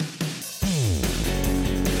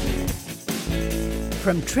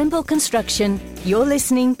From Trimble Construction, you're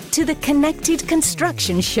listening to the Connected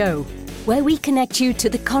Construction Show, where we connect you to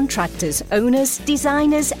the contractors, owners,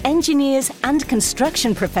 designers, engineers, and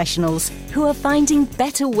construction professionals who are finding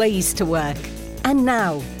better ways to work. And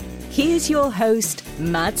now, here's your host,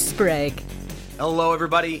 Matt Sprague. Hello,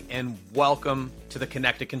 everybody, and welcome to the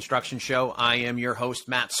Connected Construction Show. I am your host,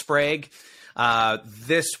 Matt Sprague.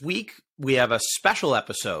 This week, we have a special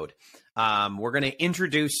episode. We're going to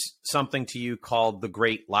introduce something to you called the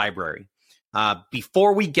Great Library.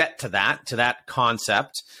 Before we get to that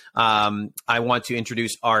concept, I want to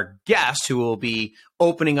introduce our guest who will be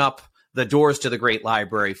opening up the doors to the Great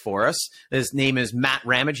Library for us. His name is Matt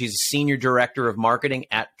Ramage. He's Senior Director of Marketing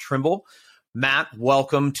at Trimble. Matt,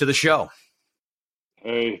 welcome to the show.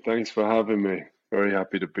 Hey, thanks for having me. Very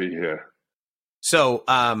happy to be here. So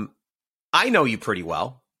I know you pretty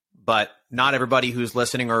well, but not everybody who's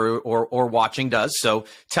listening or watching does. So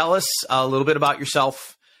tell us a little bit about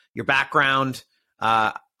yourself, your background,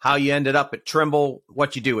 how you ended up at Trimble,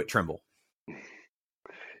 what you do at Trimble.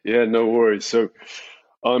 Yeah, no worries. So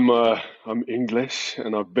I'm English,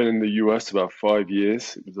 and I've been in the US about 5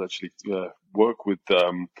 years. It was actually work with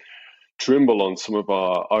Trimble on some of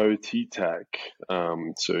our IoT tech,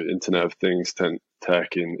 so Internet of Things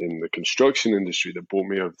tech in the construction industry that brought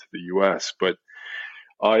me over to the US. But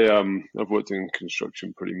I've worked in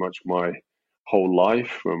construction pretty much my whole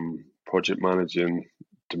life, from project managing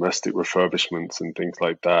domestic refurbishments and things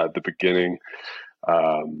like that at the beginning,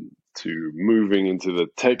 to moving into the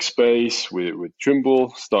tech space with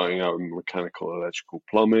Trimble, starting out in mechanical, electrical,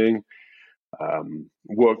 plumbing.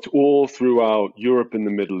 Worked all throughout Europe and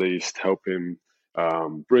the Middle East, helping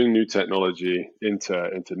bring new technology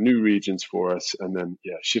into new regions for us, and then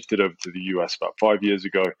shifted over to the US about 5 years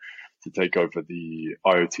ago to take over the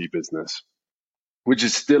IoT business, which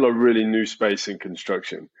is still a really new space in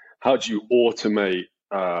construction. How do you automate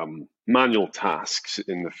manual tasks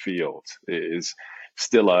in the field? It is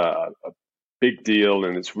still a big deal,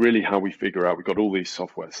 and it's really how we figure out, we've got all these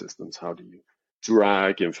software systems, how do you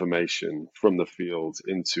drag information from the field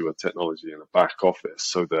into a technology in a back office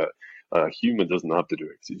so that a human doesn't have to do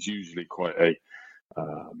it, because it's usually quite a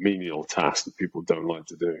menial task that people don't like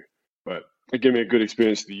to do. But it gave me a good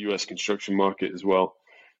experience in the US construction market as well.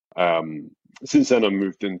 Since then, I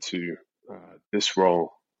moved into this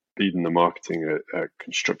role, leading the marketing at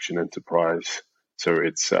Construction Enterprise. So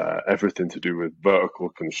it's everything to do with vertical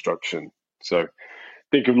construction. So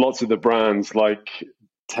think of lots of the brands like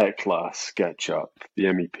Tekla, SketchUp, the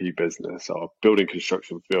MEP business, our building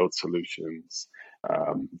construction field solutions,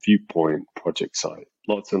 Viewpoint, Project Site,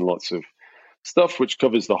 lots and lots of stuff which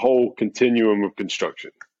covers the whole continuum of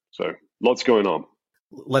construction. So lots going on.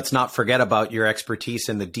 Let's not forget about your expertise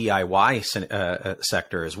in the DIY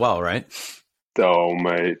sector as well, right? Oh,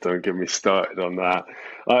 mate, don't get me started on that.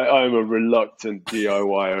 I'm a reluctant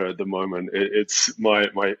DIYer at the moment. It's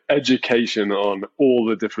my education on all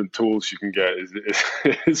the different tools you can get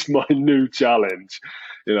is my new challenge.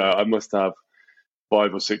 You know, I must have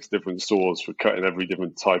 5 or 6 different saws for cutting every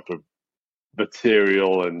different type of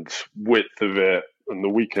material and width of it. And the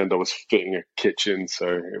weekend I was fitting a kitchen, so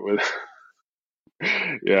it was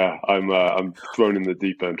yeah, I'm thrown in the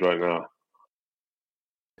deep end right now.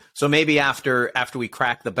 So maybe after we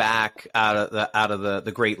crack the back out of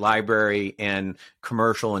the Great Library and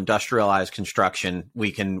commercial industrialized construction,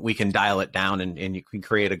 we can dial it down and you can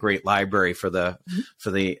create a great library for the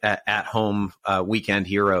at home weekend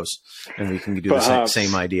heroes, and we can do Perhaps. The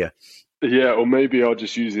same idea. Yeah, or maybe I'll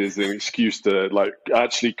just use it as an excuse to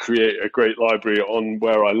actually create a great library on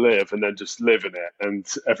where I live and then just live in it, and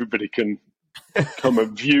everybody can come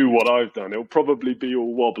and view what I've done. It'll probably be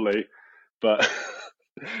all wobbly, but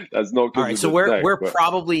that's not good. All right, so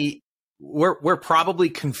we're probably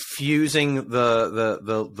confusing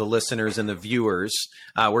the listeners and the viewers.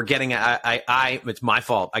 We're getting it's my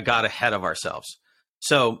fault. I got ahead of ourselves.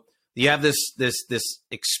 So you have this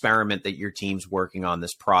experiment that your team's working on,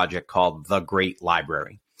 this project called the Great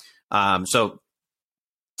Library. So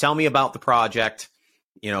tell me about the project.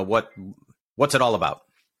 You know, what's it all about?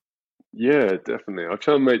 Yeah, definitely. I'll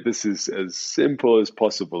try and make this as simple as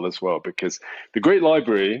possible as well, because the Great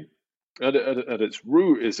Library at its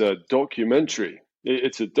root is a documentary.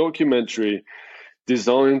 It's a documentary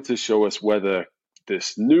designed to show us whether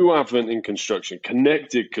this new advent in construction,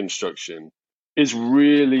 connected construction, is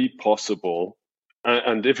really possible.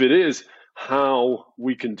 And if it is, how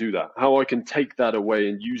we can do that, how I can take that away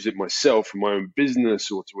and use it myself in my own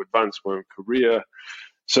business or to advance my own career.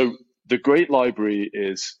 So the Great Library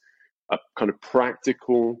is a kind of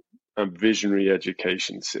practical and visionary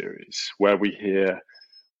education series where we hear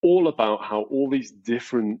all about how all these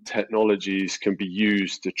different technologies can be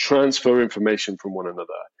used to transfer information from one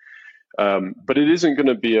another. But it isn't going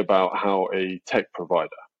to be about how a tech provider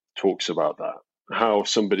talks about that, how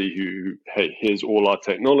somebody who, hey, here's all our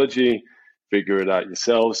technology, figure it out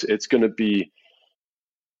yourselves. It's going to be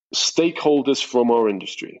stakeholders from our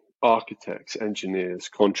industry, architects, engineers,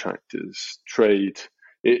 contractors, trade.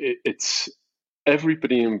 It's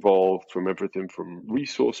everybody involved, from everything from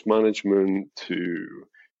resource management to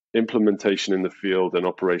implementation in the field and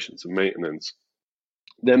operations and maintenance,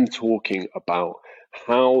 them talking about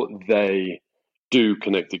how they do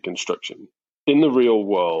connected construction in the real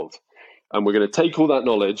world. And we're going to take all that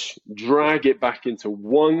knowledge, drag it back into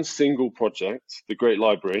one single project, the Great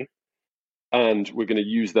Library, and we're going to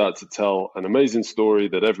use that to tell an amazing story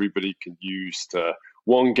that everybody can use to,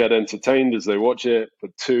 one, get entertained as they watch it,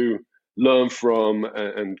 but two, learn from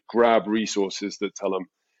and grab resources that tell them,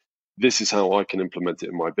 this is how I can implement it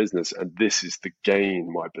in my business, and this is the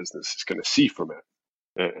gain my business is going to see from it.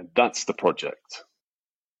 And that's the project.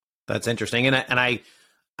 That's interesting, and I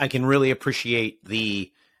can really appreciate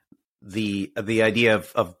the idea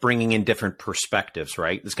of bringing in different perspectives,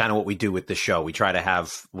 right? It's kind of what we do with the show. We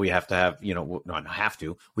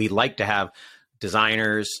like to have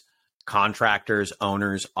designers, contractors,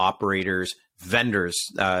 owners, operators, vendors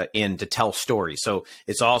in to tell stories. So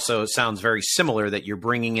it's also sounds very similar that you're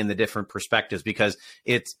bringing in the different perspectives, because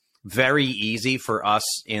it's very easy for us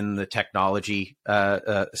in the technology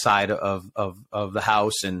side of the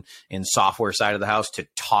house and in software side of the house to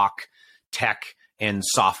talk tech and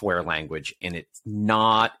software language, and it's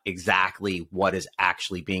not exactly what is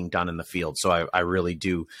actually being done in the field. So I really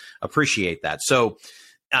do appreciate that. So,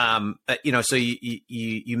 so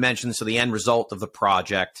you mentioned, so the end result of the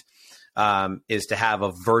project is to have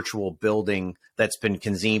a virtual building that's been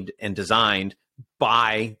conceived and designed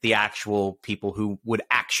by the actual people who would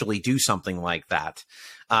actually do something like that.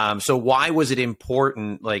 So why was it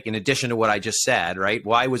important, like in addition to what I just said, right?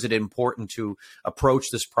 Why was it important to approach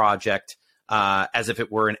this project as if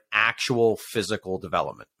it were an actual physical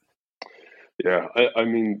development? Yeah, I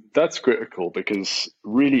mean, that's critical, because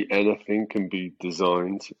really anything can be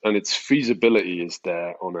designed and its feasibility is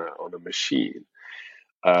there on a machine.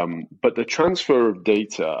 But the transfer of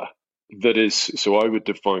data, that is, so I would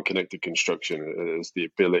define connected construction as the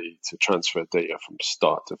ability to transfer data from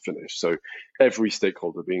start to finish. So every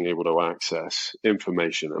stakeholder being able to access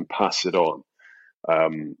information and pass it on.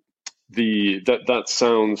 That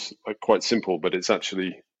sounds like quite simple, but it's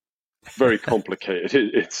actually very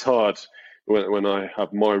complicated. It's hard when I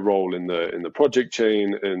have my role in the project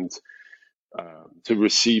chain and to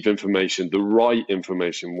receive information, the right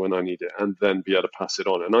information when I need it, and then be able to pass it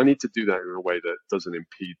on. And I need to do that in a way that doesn't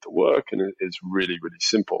impede the work, and it is really, really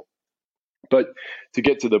simple. But to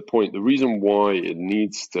get to the point, the reason why it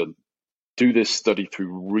needs to do this study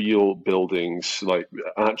through real buildings, like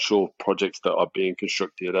actual projects that are being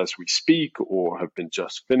constructed as we speak or have been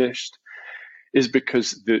just finished, is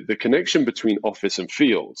because the connection between office and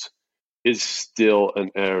field is still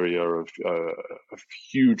an area of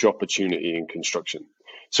huge opportunity in construction.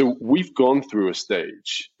 So we've gone through a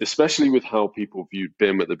stage, especially with how people viewed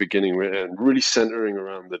BIM at the beginning and really centering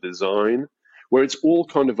around the design, where it's all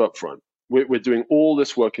kind of upfront. We're doing all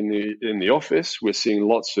this work in the office. We're seeing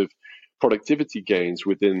lots of productivity gains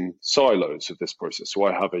within silos of this process. So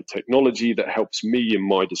I have a technology that helps me in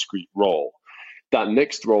my discrete role. That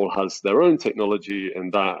next role has their own technology,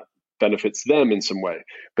 and that benefits them in some way.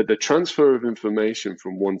 But the transfer of information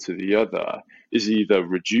from one to the other is either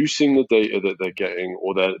reducing the data that they're getting,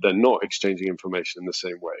 or they're not exchanging information in the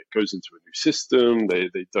same way. It goes into a new system. They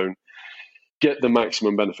don't get the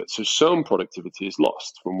maximum benefit. So some productivity is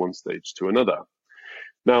lost from one stage to another.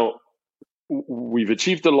 Now, we've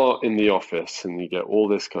achieved a lot in the office, and you get all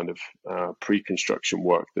this kind of pre-construction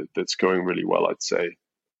work that's going really well, I'd say.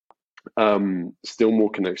 Still more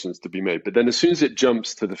connections to be made. But then as soon as it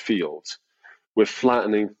jumps to the field, we're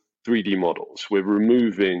flattening 3D models. We're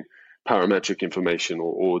removing parametric information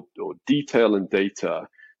or detail and data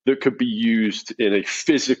that could be used in a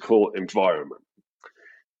physical environment.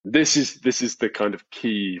 This is the kind of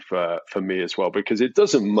key for me as well, because it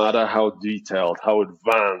doesn't matter how detailed, how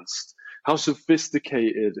advanced, how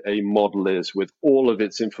sophisticated a model is with all of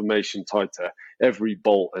its information tied to every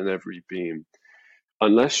bolt and every beam.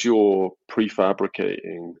 Unless you're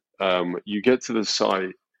prefabricating, you get to the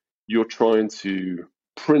site, you're trying to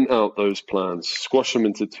print out those plans, squash them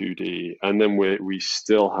into 2D, and then we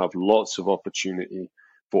still have lots of opportunity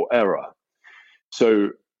for error. So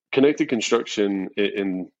connected construction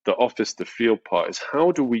in the office to field part is,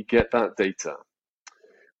 how do we get that data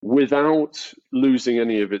without losing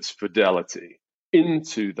any of its fidelity?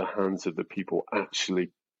 into the hands of the people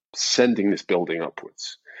actually sending this building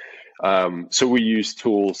upwards. So we use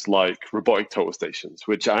tools like robotic total stations,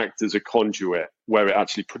 which act as a conduit where it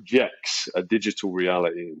actually projects a digital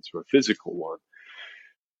reality into a physical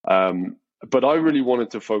one. But I really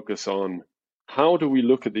wanted to focus on how do we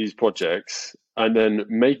look at these projects and then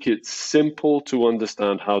make it simple to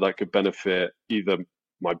understand how that could benefit either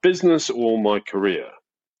my business or my career.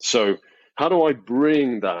 So how do I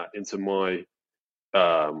bring that into my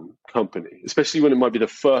company, especially when it might be the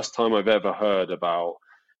first time I've ever heard about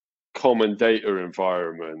common data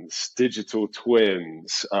environments, digital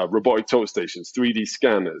twins, robotic total stations, 3D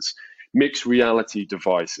scanners, mixed reality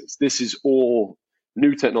devices. This is all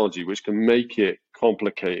new technology which can make it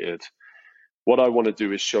complicated. What I want to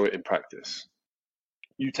do is show it in practice.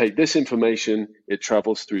 You take this information, it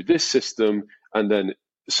travels through this system, and then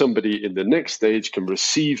somebody in the next stage can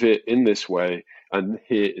receive it in this way, and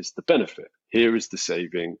here is the benefit. Here is the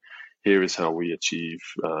saving. Here is how we achieve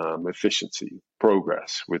efficiency,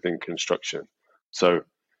 progress within construction. So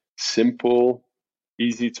simple,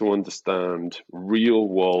 easy to understand, real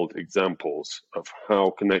world examples of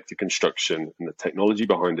how connected construction and the technology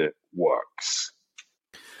behind it works.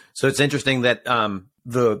 So it's interesting that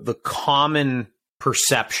the common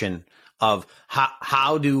perception of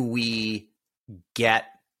how do we get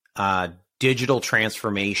digital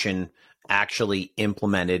transformation actually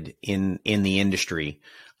implemented in the industry.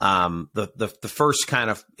 The first kind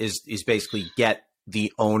of is basically get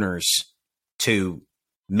the owners to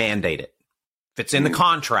mandate it. If it's in the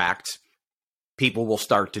contract, people will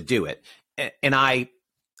start to do it. And I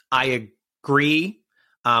agree.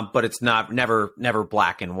 But it's never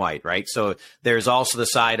black and white, right? So there's also the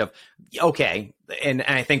side of, okay, and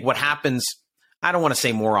I think what happens, I don't want to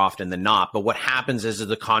say more often than not, but what happens is that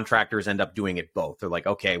the contractors end up doing it both. They're like,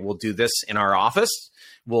 okay, we'll do this in our office,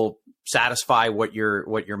 we'll satisfy what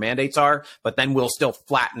your mandates are, but then we'll still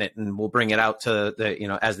flatten it and we'll bring it out to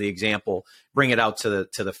the, as the example, bring it out to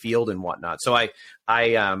the field and whatnot. So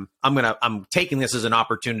I'm taking this as an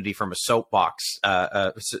opportunity from a soapbox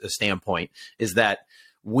standpoint, is that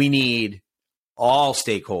we need all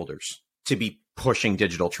stakeholders to be pushing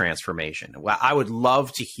digital transformation. I would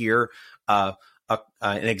love to hear an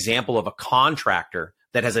example of a contractor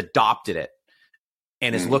that has adopted it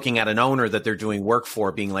and is looking at an owner that they're doing work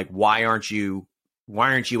for, being like, why aren't you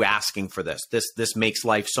asking for this? This makes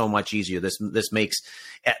life so much easier. This makes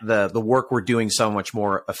the work we're doing so much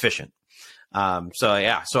more efficient. So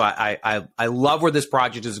I love where this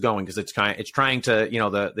project is going, because it's trying to,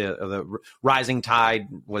 the rising tide,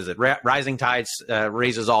 rising tides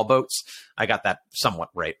raises all boats. I got that somewhat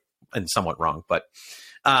right and somewhat wrong, but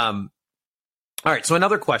all right. So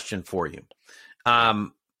another question for you.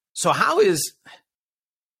 So how is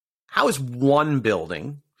one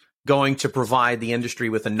building going to provide the industry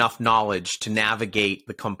with enough knowledge to navigate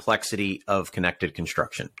the complexity of connected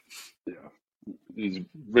construction? Yeah. It's a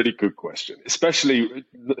really good question, especially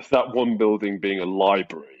that one building being a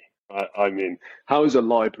library. I mean, how is a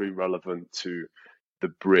library relevant to the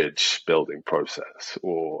bridge building process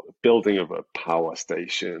or building of a power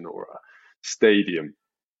station or a stadium?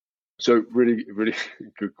 So really, really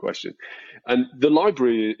good question. And the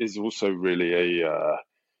library is also really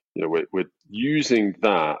we're using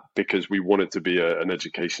that because we want it to be an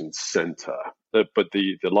education center. But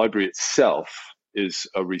the library itself is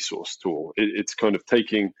a resource tool. It's kind of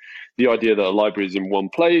taking the idea that a library is in one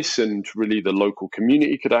place and really the local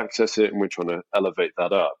community could access it, and we're trying to elevate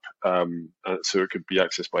that up so it could be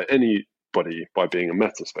accessed by anybody by being a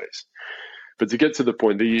meta space. But to get to the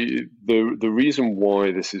point, the reason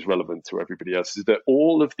why this is relevant to everybody else is that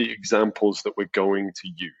all of the examples that we're going to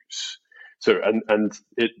use,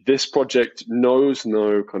 this project knows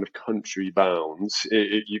no kind of country bounds.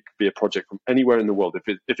 You could be a project from anywhere in the world.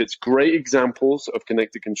 If it's great examples of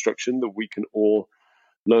connected construction that we can all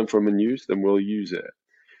learn from and use, then we'll use it.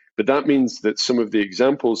 But that means that some of the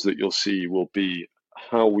examples that you'll see will be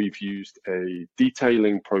how we've used a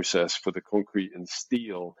detailing process for the concrete and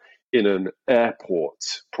steel in an airport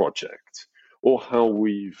project, or how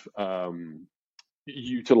we've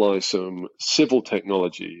utilize some civil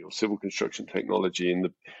technology or civil construction technology in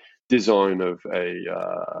the design of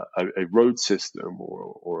a road system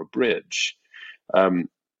or a bridge.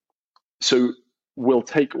 So we'll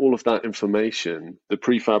take all of that information, the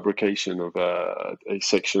prefabrication of a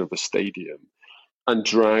section of a stadium, and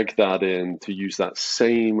drag that in to use that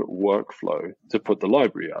same workflow to put the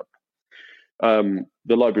library up.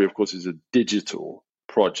 The library, of course, is a digital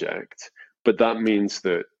project, but that means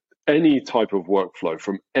that any type of workflow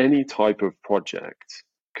from any type of project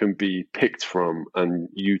can be picked from and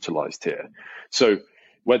utilized here. So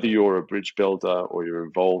whether you're a bridge builder or you're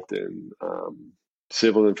involved in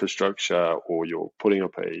civil infrastructure or you're putting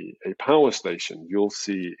up a power station, you'll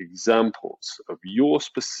see examples of your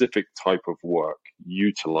specific type of work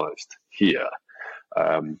utilized here.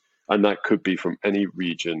 And that could be from any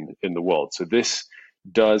region in the world. So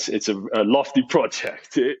it's a lofty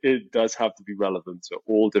project. It does have to be relevant to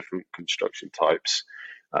all different construction types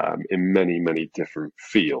in many, many different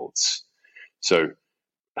fields. So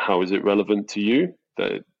how is it relevant to you?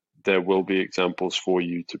 That there will be examples for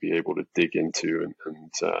you to be able to dig into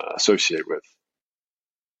and associate with.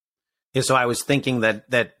 Yeah, so I was thinking that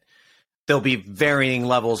there'll be varying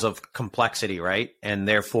levels of complexity, right? And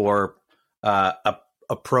therefore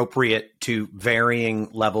appropriate to varying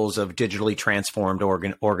levels of digitally transformed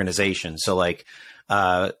organization. So like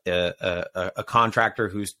a contractor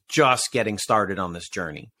who's just getting started on this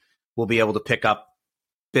journey will be able to pick up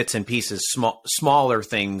bits and pieces, smaller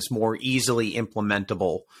things, more easily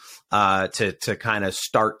implementable to kind of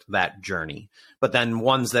start that journey. But then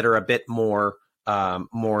ones that are a bit more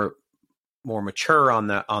mature on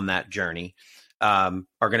that journey are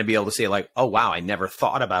going to be able to say like, oh wow, I never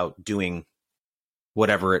thought about doing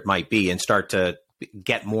whatever it might be, and start to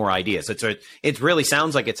get more ideas. It really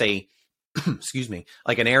sounds like it's a excuse me,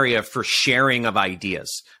 like an area for sharing of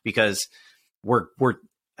ideas, because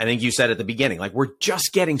I think you said at the beginning, like we're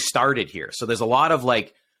just getting started here. So there's a lot of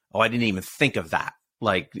like, oh, I didn't even think of that,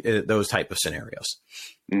 like those type of scenarios.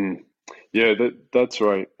 Yeah, that's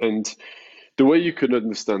right. And the way you can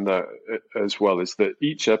understand that as well is that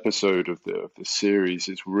each episode of the series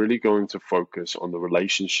is really going to focus on the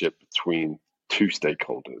relationship between two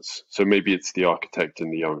stakeholders. So maybe it's the architect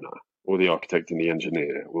and the owner, or the architect and the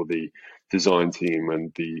engineer, or the design team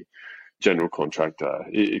and the general contractor.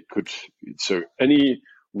 So any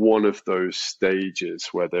one of those stages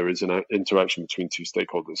where there is an interaction between two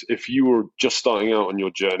stakeholders. If you were just starting out on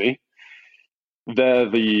your journey, they're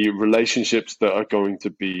the relationships that are going to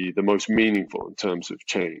be the most meaningful in terms of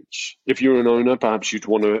change. If you're an owner, perhaps you'd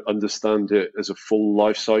want to understand it as a full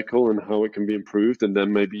life cycle and how it can be improved, and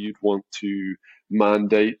then maybe you'd want to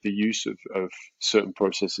mandate the use of certain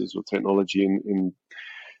processes or technology in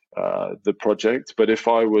the project. But if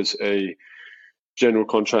I was a general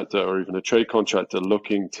contractor or even a trade contractor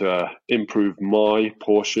looking to improve my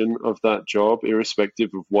portion of that job, irrespective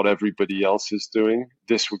of what everybody else is doing,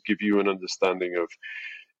 this would give you an understanding of,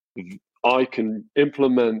 I can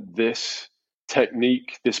implement this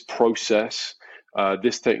technique, this process,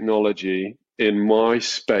 this technology in my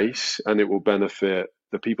space, and it will benefit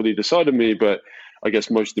the people either side of me. But I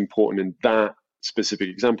guess most important in that specific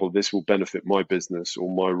example, this will benefit my business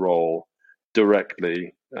or my role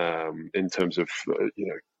directly in terms of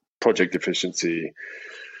project efficiency,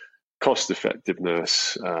 cost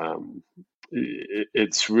effectiveness.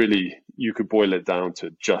 It's really, you could boil it down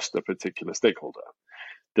to just a particular stakeholder.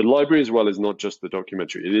 The library as well is not just the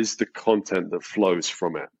documentary, it is the content that flows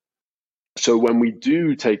from it. So when we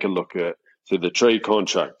do take a look at the trade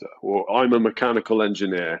contractor, or I'm a mechanical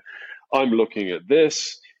engineer, I'm looking at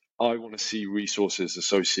this, I want to see resources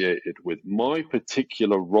associated with my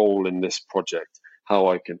particular role in this project, how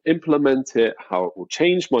I can implement it, how it will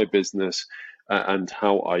change my business, and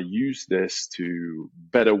how I use this to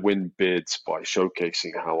better win bids by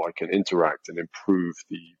showcasing how I can interact and improve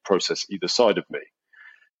the process either side of me.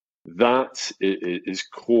 That is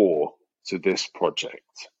core to this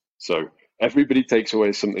project. So everybody takes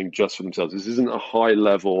away something just for themselves. This isn't a high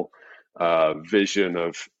level vision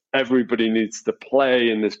of everybody needs to play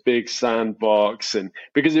in this big sandbox, and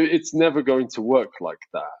because it's never going to work like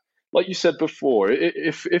that. Like you said before,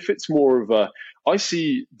 if it's more of I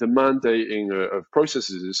see the mandating of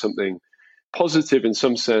processes as something positive in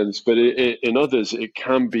some sense, but in others it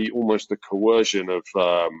can be almost a coercion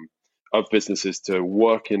of businesses to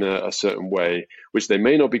work in a certain way, which they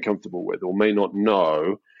may not be comfortable with or may not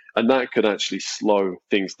know, and that could actually slow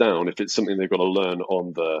things down if it's something they've got to learn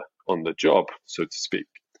on the job, so to speak.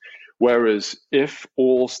 Whereas if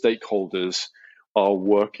all stakeholders are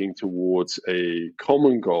working towards a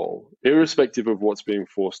common goal, irrespective of what's being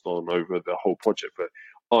forced on over the whole project, but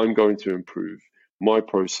I'm going to improve my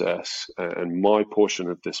process and my portion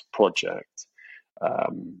of this project,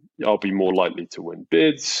 I'll be more likely to win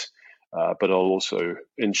bids, but I'll also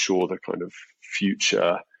ensure the kind of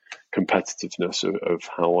future competitiveness of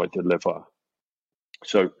how I deliver.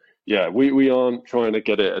 So yeah, we aren't trying to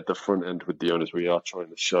get it at the front end with the owners. We are trying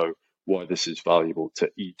to show why this is valuable to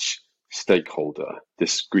each stakeholder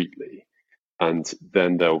discreetly, and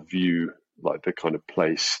then they'll view like the kind of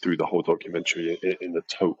place through the whole documentary in the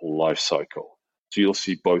total life cycle. So you'll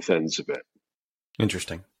see both ends of it.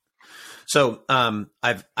 Interesting. So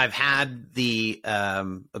I've had the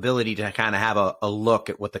ability to kind of have a look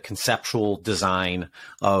at what the conceptual design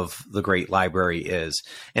of the Great Library is,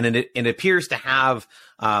 and it appears to have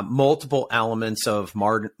multiple elements of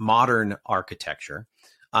modern architecture,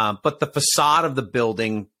 but the facade of the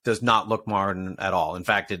building does not look modern at all. In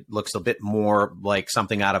fact, it looks a bit more like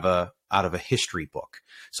something out of a history book.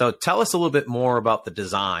 So tell us a little bit more about the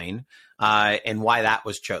design and why that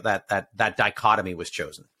was that dichotomy was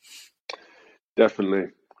chosen.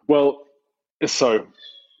 Definitely. Well, so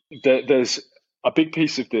there's a big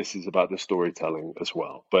piece of this is about the storytelling as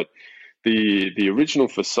well. But the original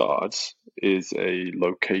facades is a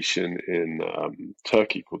location in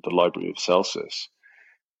Turkey called the Library of Celsus.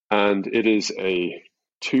 And it is a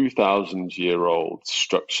 2,000-year-old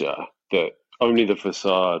structure that only the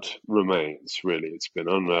facade remains, really. It's been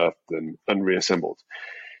unearthed and reassembled.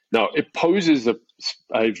 Now, it poses a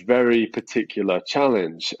very particular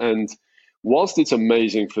challenge. And whilst it's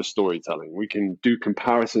amazing for storytelling, we can do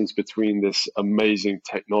comparisons between this amazing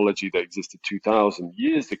technology that existed 2,000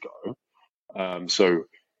 years ago. So,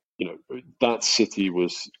 that city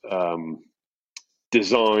was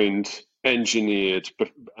designed, engineered,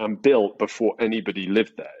 and built before anybody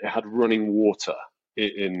lived there. It had running water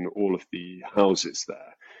in all of the houses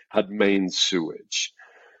there, had main sewage.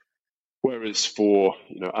 Whereas for,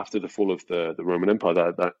 after the fall of the Roman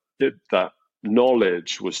Empire, that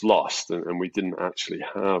knowledge was lost, and we didn't actually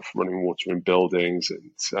have running water in buildings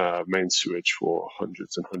and main sewage for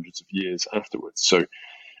hundreds and hundreds of years afterwards. So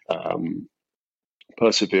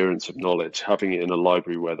perseverance of knowledge, having it in a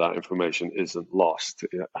library where that information isn't lost,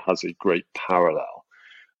 it has a great parallel.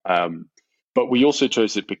 But we also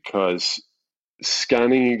chose it because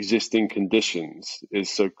scanning existing conditions is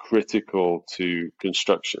so critical to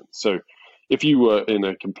construction. So if you were in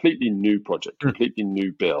a completely new project, completely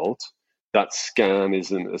new build, that scan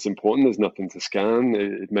isn't as important. There's nothing to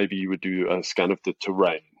scan. Maybe you would do a scan of the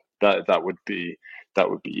terrain. That would be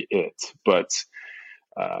it. But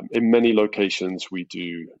in many locations, we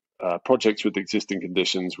do projects with existing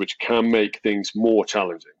conditions, which can make things more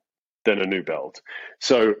challenging than a new build.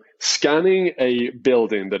 So scanning a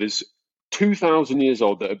building that is 2,000 years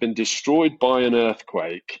old, that have been destroyed by an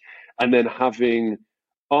earthquake, and then having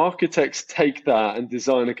architects take that and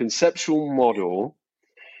design a conceptual model,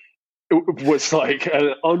 it was like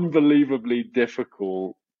an unbelievably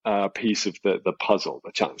difficult piece of the puzzle,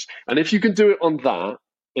 the challenge. And if you can do it on that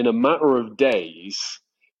in a matter of days,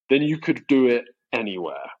 then you could do it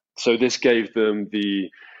anywhere. So this gave them the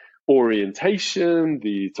orientation,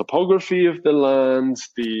 the topography of the land,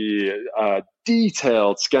 the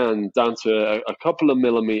detailed scan down to a couple of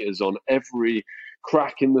millimeters on every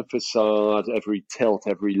crack in the facade, every tilt,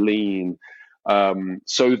 every lean,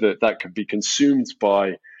 so that could be consumed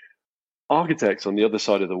by architects on the other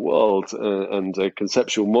side of the world and a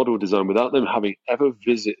conceptual model design without them having ever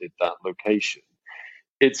visited that location.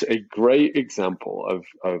 It's a great example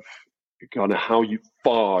of kind of how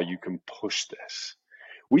far you can push this.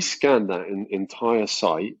 We scanned that entire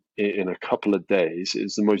site in a couple of days.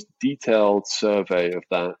 It's the most detailed survey of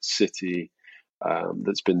that city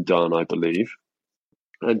that's been done, I believe.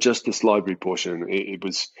 And just this library portion, it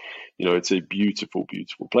was, it's a beautiful,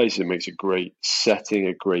 beautiful place. It makes a great setting,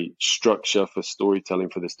 a great structure for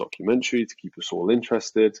storytelling for this documentary to keep us all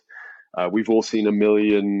interested. We've all seen a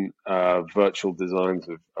million virtual designs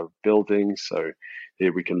of buildings. So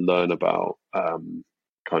here we can learn about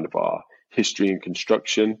kind of our history and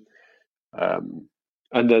construction.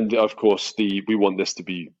 And then, of course, we want this to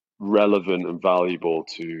be relevant and valuable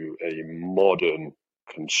to a modern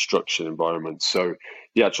construction environment. So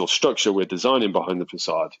the actual structure we're designing behind the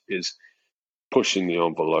facade is pushing the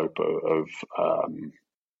envelope of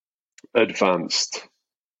advanced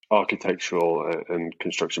architectural and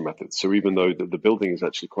construction methods. So even though the building is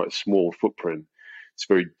actually quite a small footprint, it's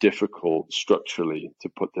very difficult structurally to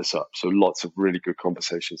put this up. So lots of really good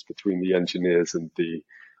conversations between the engineers and the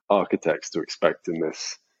architects to expect in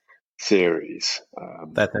this series.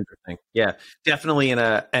 That's interesting. Yeah, definitely in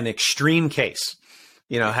an extreme case,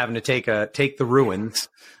 having to take the ruins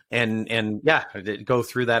and go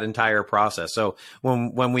through that entire process. So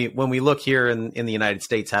when we look here in the United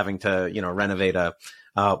States, having to renovate a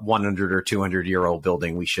 100 or 200-year-old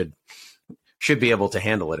building, we should be able to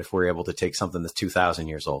handle it if we're able to take something that's 2,000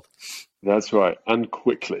 years old. That's right, and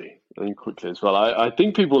quickly as well. I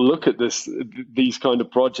think people look at these kind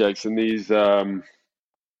of projects and these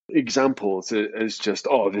examples as just,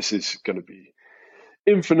 this is going to be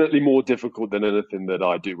infinitely more difficult than anything that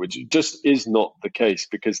I do, which just is not the case,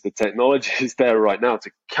 because the technology is there right now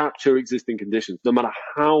to capture existing conditions, no matter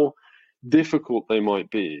how difficult they might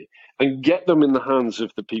be, and get them in the hands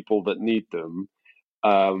of the people that need them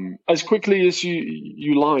as quickly as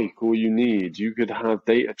you like or you need. You could have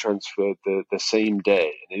data transferred the same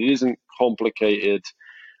day, and it isn't complicated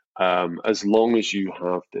as long as you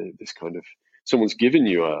have this kind of, someone's given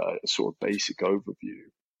you a sort of basic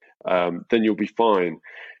overview, then you'll be fine.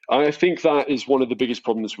 I think that is one of the biggest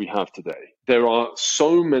problems we have today. There are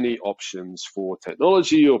so many options for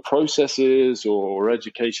technology or processes or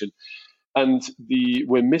education, and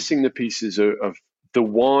we're missing the pieces of the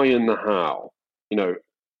why and the how.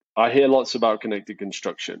 I hear lots about connected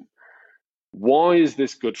construction. Why is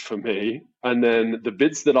this good for me? And then the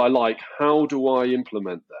bits that I like, how do I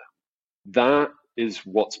implement them? That is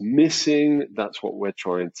what's missing. That's what we're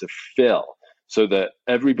trying to fill, so that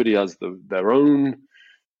everybody has their own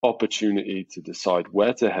opportunity to decide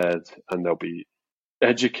where to head, and they'll be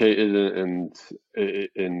educated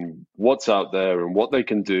in what's out there and what they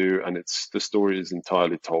can do, and the story is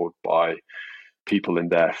entirely told by people in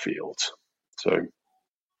their field. So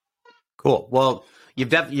cool. Well,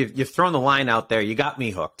 you've thrown the line out there. You got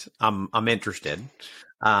me hooked. I'm interested.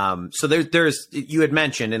 So there's you had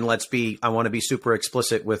mentioned, and I want to be super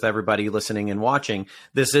explicit with everybody listening and watching.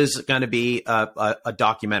 This is going to be a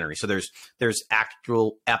documentary. So there's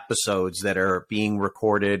actual episodes that are being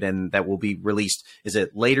recorded and that will be released. Is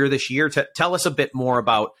it later this year? Tell us a bit more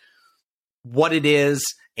about what it is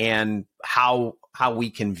and how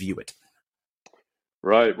we can view it.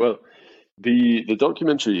 Right. Well, the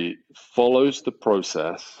documentary follows the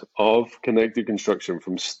process of connected construction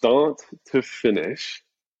from start to finish,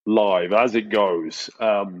 live as it goes.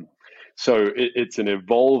 So it's an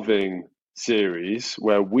evolving series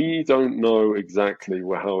where we don't know exactly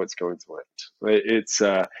how it's going to end. It's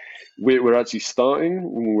we're actually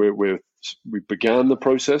starting. We began the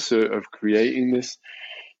process of creating this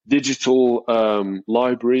digital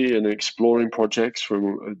library and exploring projects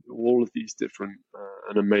from all of these different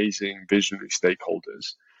and amazing visionary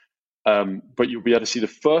stakeholders. But you'll be able to see the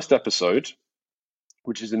first episode,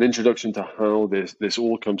 which is an introduction to how this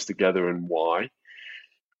all comes together and why,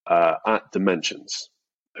 at Dimensions,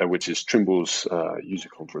 which is Trimble's user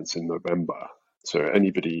conference in November. So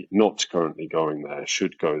anybody not currently going there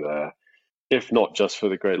should go there, if not just for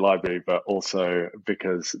the great library, but also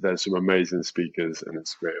because there's some amazing speakers and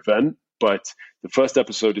it's a great event. But the first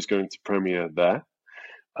episode is going to premiere there.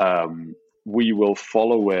 We will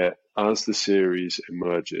follow it as the series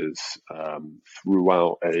emerges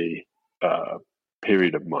throughout a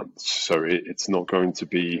period of months. So it's not going to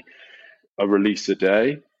be a release a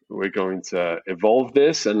day. We're going to evolve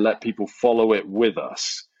this and let people follow it with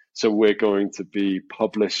us. So we're going to be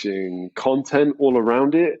publishing content all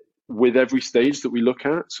around it with every stage that we look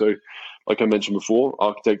at. So like I mentioned before,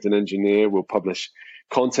 architect and engineer will publish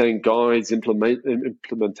content guides,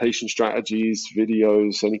 implementation strategies,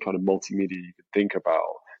 videos, any kind of multimedia you could think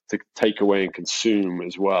about to take away and consume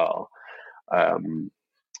as well. And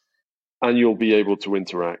you'll be able to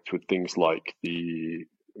interact with things like the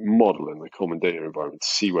model and the common data environment to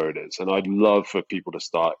see where it is. And I'd love for people to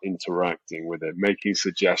start interacting with it, making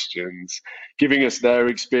suggestions, giving us their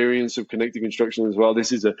experience of connected construction as well.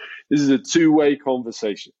 This is a two-way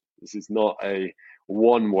conversation. This is not a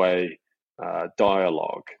one-way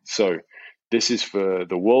dialogue. So this is for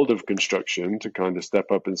the world of construction to kind of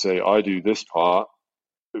step up and say, I do this part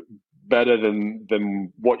better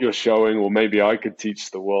than what you're showing, or maybe I could teach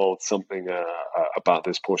the world something about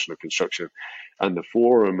this portion of construction. And the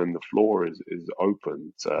forum and the floor is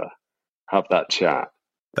open to have that chat.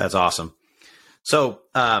 That's awesome. So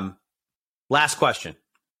last question.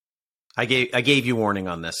 I gave you warning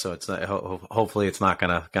on this, so it's hopefully it's not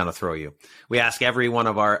gonna throw you. We ask every one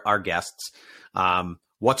of our guests,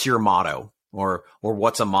 what's your motto, or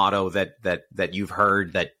what's a motto that you've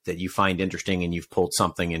heard that you find interesting and you've pulled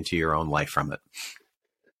something into your own life from it.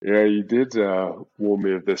 Yeah, you did warn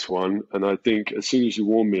me of this one, and I think as soon as you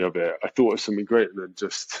warned me of it, I thought of something great and then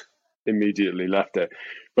just immediately left it.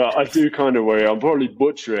 But I do kind of worry I'll probably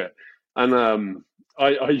butcher it, and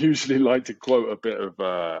I usually like to quote a bit of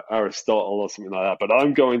Aristotle or something like that, but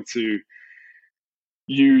I'm going to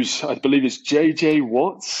use, I believe it's J.J.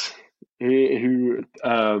 Watts, who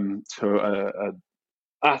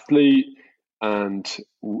athlete, and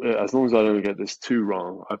as long as I don't get this too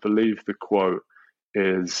wrong, I believe the quote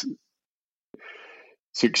is,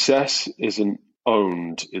 success isn't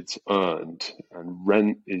owned, it's earned, and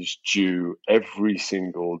rent is due every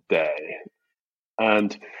single day.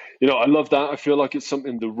 And I love that. I feel like it's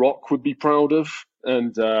something The Rock would be proud of.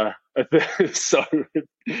 And so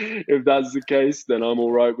if that's the case, then I'm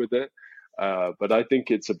all right with it. But I think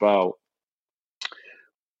it's about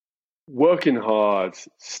working hard,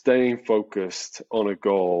 staying focused on a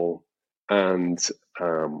goal, and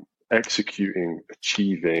executing,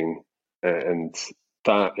 achieving, and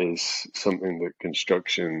that is something that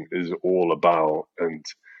construction is all about, and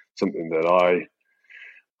something that I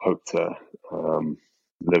hope to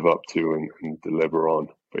live up to and deliver on.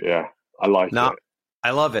 But yeah, I like it.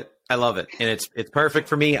 I love it. I love it, and it's perfect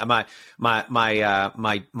for me. My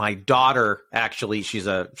daughter, actually,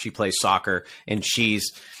 she plays soccer, and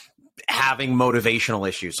she's having motivational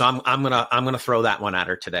issues. So I'm gonna throw that one at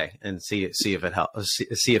her today and see if it helps.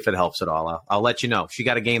 See if it helps at all. I'll let you know. She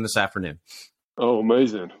got a game this afternoon. Oh,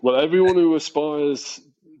 amazing! Well, everyone who aspires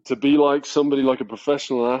to be like somebody like a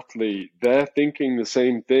professional athlete, they're thinking the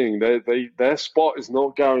same thing. Their spot is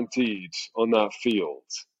not guaranteed on that field.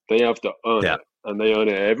 They have to earn it. And they earn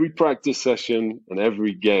it every practice session and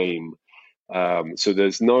every game. So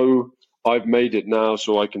there's no, I've made it now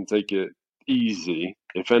so I can take it easy.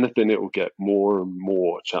 If anything, it will get more and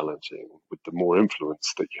more challenging with the more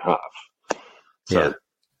influence that you have. So, yeah,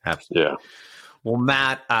 absolutely. Yeah. Well,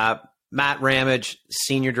 Matt Ramage,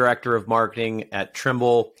 Senior Director of Marketing at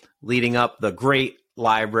Trimble, leading up the great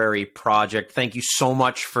library project. Thank you so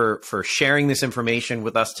much for sharing this information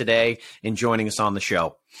with us today and joining us on the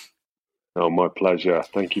show. Oh, my pleasure.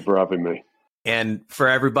 Thank you for having me. And for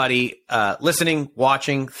everybody listening,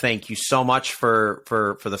 watching, thank you so much for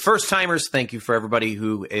the first timers. Thank you for everybody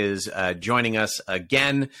who is joining us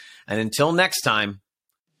again. And until next time,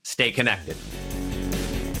 stay connected.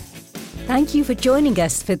 Thank you for joining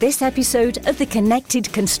us for this episode of the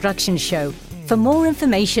Connected Construction Show. For more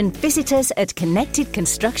information, visit us at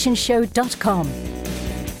connectedconstructionshow.com.